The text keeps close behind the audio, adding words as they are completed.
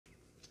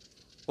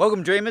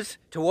Welcome dreamers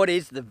to what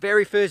is the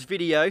very first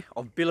video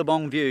of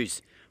Billabong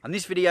Views. On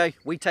this video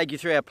we take you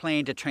through our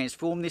plan to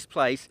transform this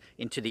place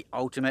into the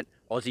ultimate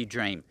Aussie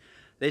dream.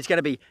 There's going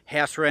to be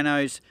house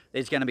renos,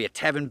 there's going to be a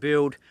tavern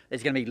build,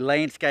 there's going to be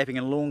landscaping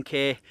and lawn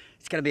care,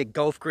 it's going to be a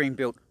golf green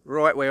built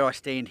right where I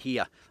stand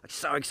here. I'm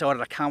so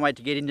excited, I can't wait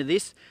to get into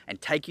this and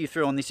take you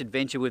through on this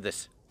adventure with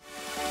us.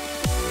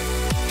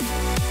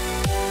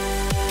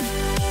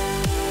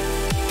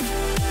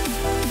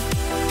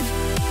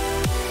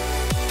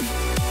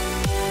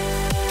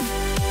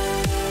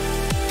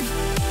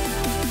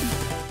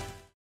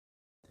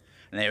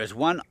 And there is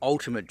one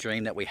ultimate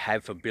dream that we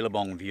have for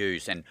Billabong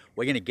Views, and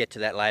we're going to get to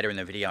that later in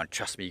the video, and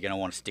trust me, you're going to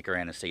want to stick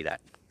around and see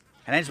that.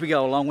 And as we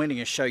go along, we're going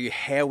to show you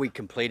how we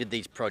completed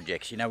these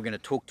projects. You know, we're going to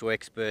talk to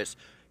experts,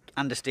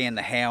 understand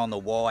the how and the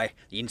why,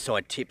 the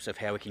inside tips of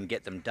how we can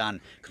get them done,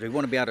 because we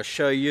want to be able to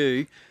show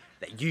you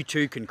that you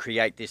too can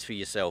create this for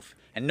yourself.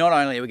 And not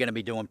only are we going to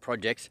be doing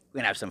projects, we're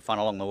going to have some fun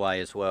along the way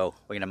as well.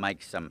 We're going to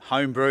make some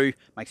home brew,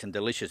 make some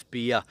delicious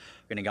beer.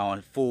 We're going to go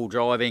on full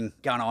driving,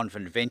 going on for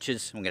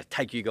adventures. And we're going to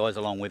take you guys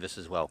along with us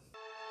as well.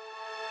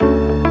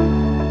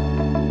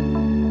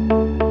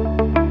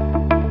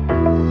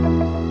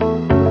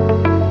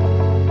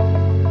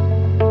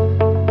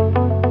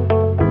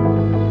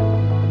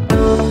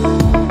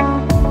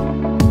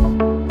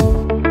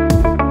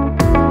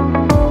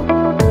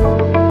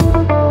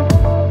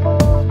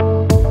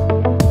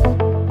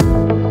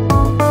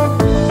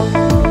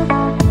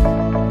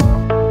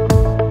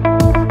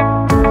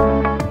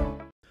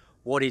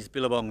 What is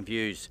Billabong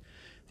Views?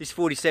 This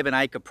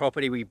 47-acre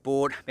property we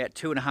bought about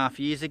 2.5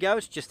 years ago.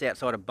 It's just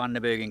outside of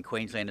Bundaberg in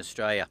Queensland,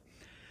 Australia.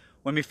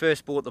 When we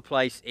first bought the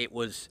place, it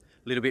was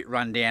a little bit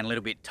run down, a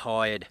little bit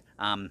tired.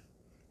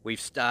 We've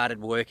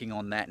started working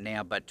on that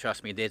now, but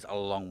trust me, there's a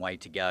long way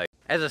to go.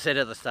 As I said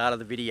at the start of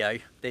the video,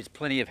 there's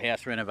plenty of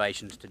house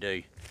renovations to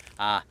do.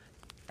 The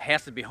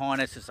house that's behind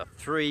us is a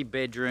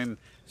 3-bedroom,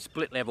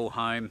 split-level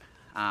home.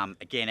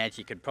 Again, as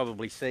you could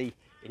probably see,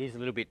 it is a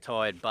little bit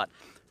tired, but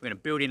we're going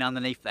to build in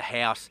underneath the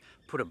house,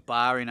 put a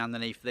bar in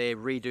underneath there,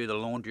 redo the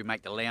laundry,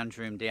 make the lounge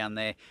room down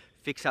there,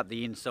 fix up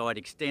the inside,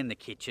 extend the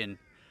kitchen,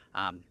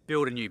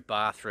 build a new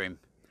bathroom.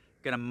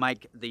 Going to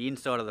make the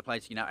inside of the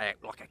place, you know,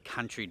 act like a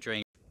country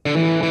dream.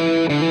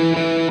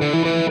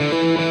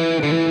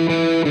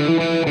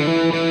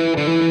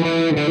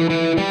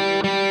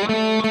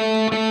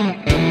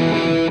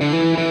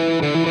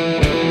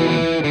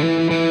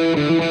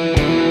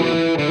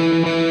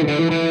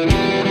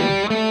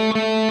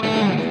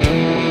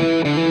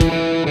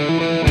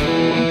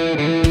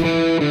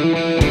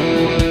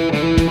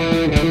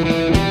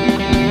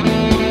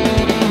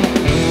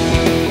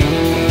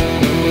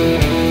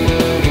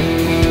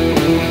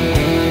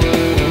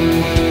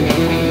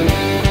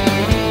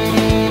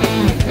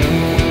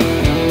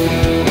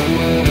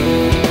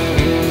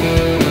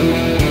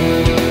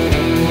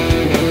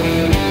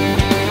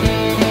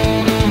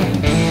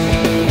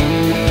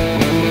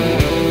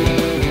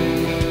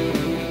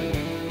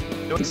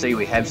 See,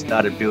 we have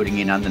started building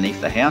in underneath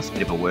the house,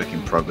 bit of a work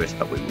in progress,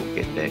 but we will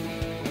get there.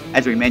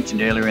 As we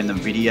mentioned earlier in the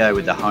video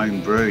with the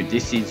home brew,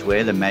 this is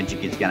where the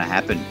magic is going to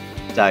happen.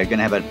 So we're going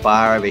to have a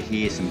bar over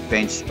here, some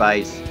bench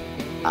space,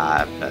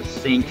 a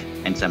sink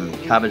and some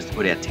cupboards to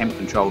put our temp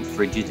controlled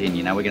fridges in.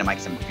 You know, we're going to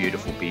make some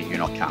beautiful beer here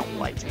and I can't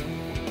wait.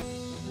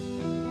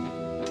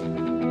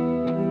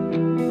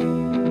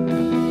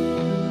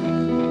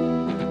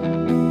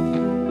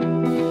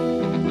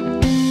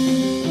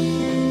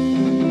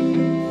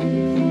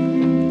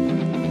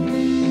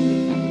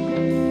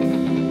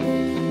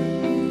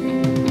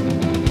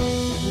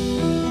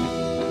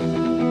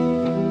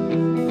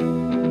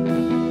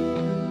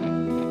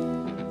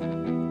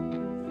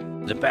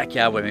 The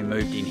backyard when we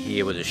moved in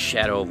here was a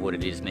shadow of what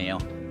it is now.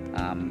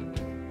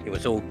 It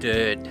was all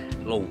dirt,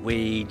 little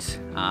weeds.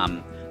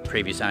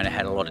 Previous owner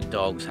had a lot of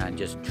dogs and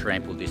just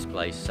trampled this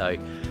place. So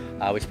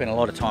we spent a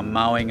lot of time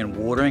mowing and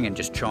watering and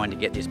just trying to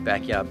get this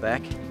backyard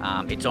back.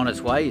 It's on its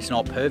way, it's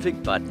not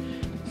perfect, but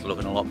it's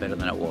looking a lot better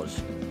than it was.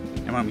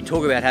 And when we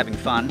talk about having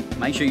fun,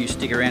 make sure you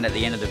stick around at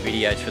the end of the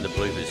videos for the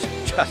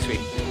bloopers. Trust me,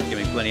 there's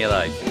gonna be plenty of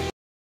those.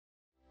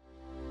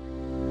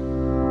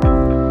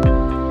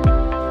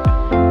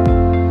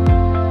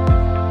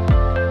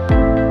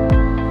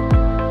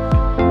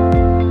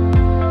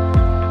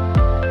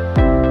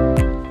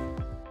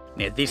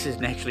 Now this is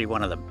naturally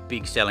one of the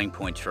big selling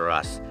points for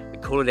us. We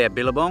call it our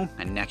Billabong,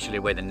 and naturally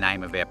where the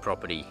name of our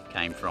property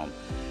came from.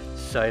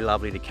 So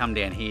lovely to come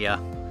down here,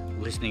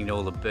 listening to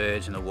all the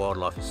birds and the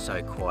wildlife. Is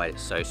so quiet,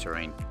 it's so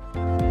serene.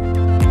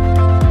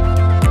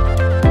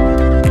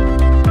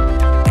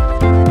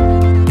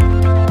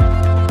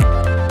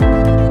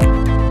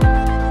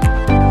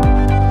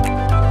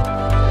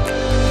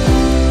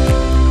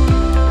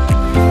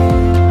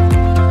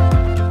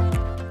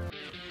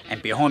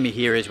 Behind me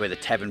here is where the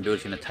tavern build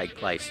is going to take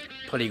place.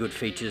 Plenty good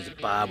features, a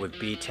bar with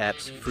beer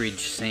taps, fridge,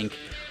 sink.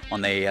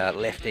 On the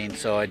left hand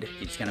side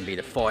it's going to be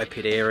the fire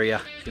pit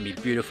area. It's going to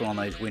be beautiful on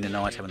those winter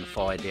nights having the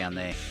fire down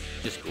there,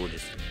 just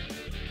gorgeous.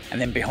 And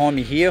then behind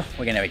me here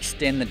we're going to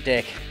extend the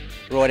deck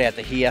right out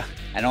to here,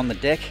 and on the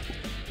deck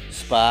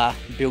spa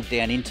built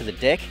down into the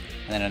deck,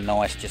 and then a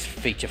nice just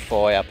feature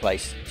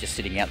fireplace just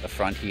sitting out the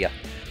front here.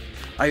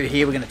 Over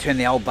here we're going to turn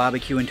the old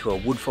barbecue into a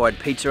wood-fired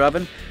pizza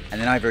oven, and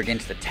then over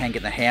against the tank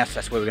in the house,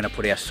 that's where we're going to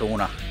put our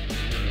sauna.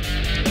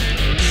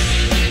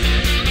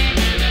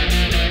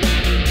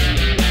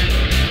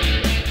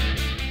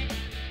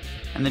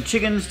 And the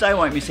chickens, they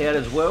won't miss out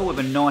as well with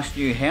a nice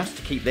new house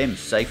to keep them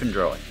safe and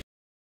dry.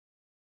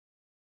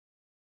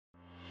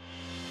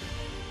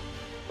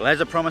 Well,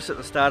 as I promised at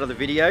the start of the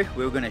video,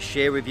 we were going to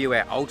share with you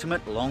our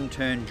ultimate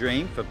long-term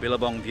dream for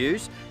Billabong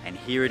Views, and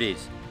here it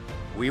is.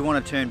 We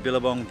want to turn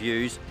Billabong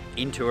Views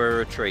into a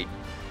retreat.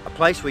 A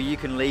place where you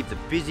can leave the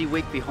busy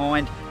week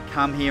behind,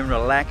 come here and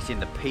relax in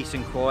the peace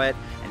and quiet,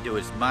 and do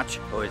as much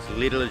or as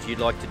little as you'd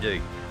like to do.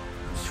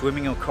 From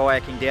swimming or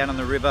kayaking down on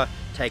the river,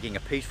 taking a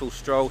peaceful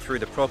stroll through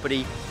the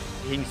property,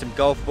 hitting some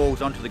golf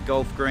balls onto the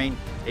golf green,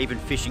 even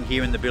fishing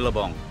here in the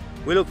Billabong.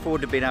 We look forward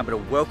to being able to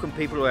welcome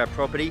people to our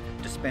property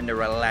to spend a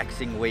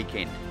relaxing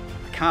weekend.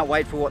 I can't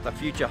wait for what the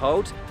future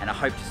holds, and I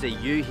hope to see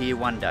you here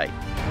one day.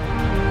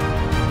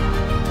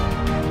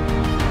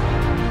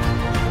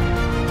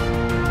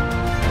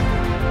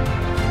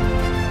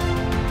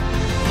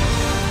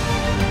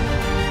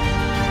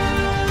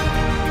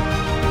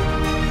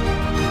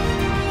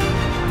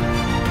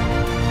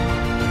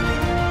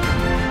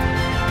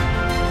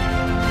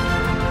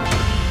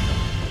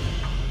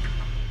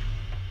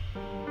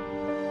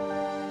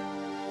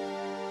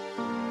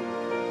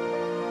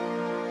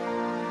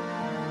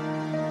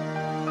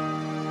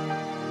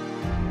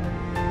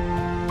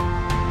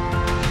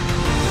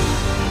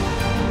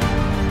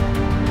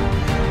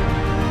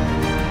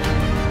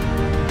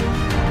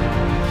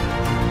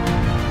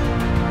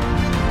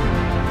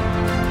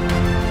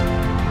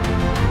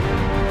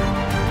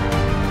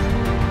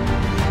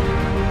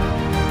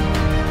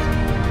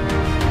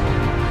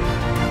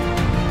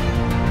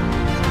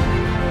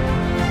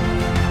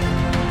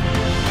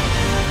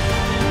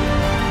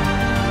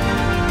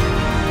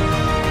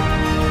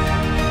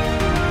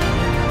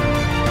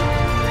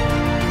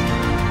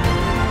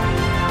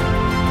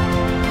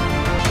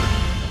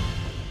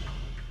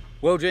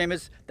 Well,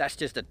 dreamers, that's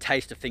just a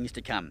taste of things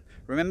to come.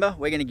 Remember,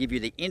 we're going to give you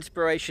the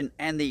inspiration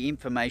and the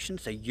information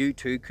so you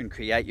too can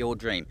create your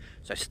dream.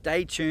 So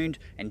stay tuned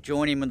and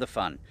join in with the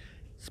fun.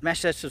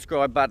 Smash that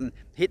subscribe button,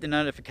 hit the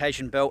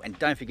notification bell, and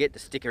don't forget to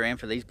stick around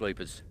for these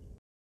bloopers.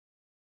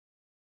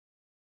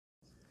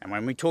 And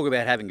when we talk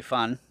about having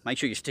fun, make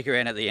sure you stick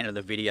around at the end of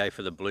the video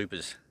for the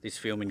bloopers. This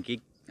filming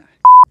gig,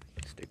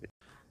 stupid.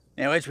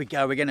 Now as we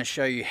go, we're going to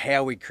show you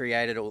how we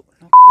created, or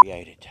not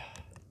created,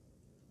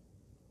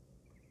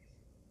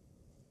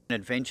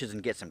 adventures,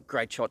 and get some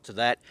great shots of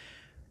that.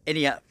 And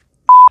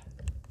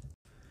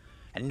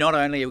not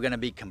only are we going to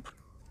be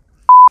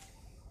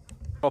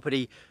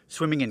property,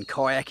 swimming and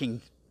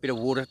kayaking, bit of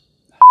water.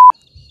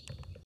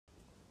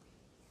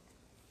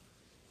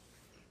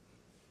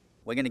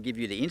 We're going to give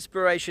you the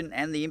inspiration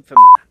and the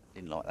information.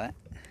 Didn't like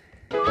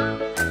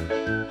that.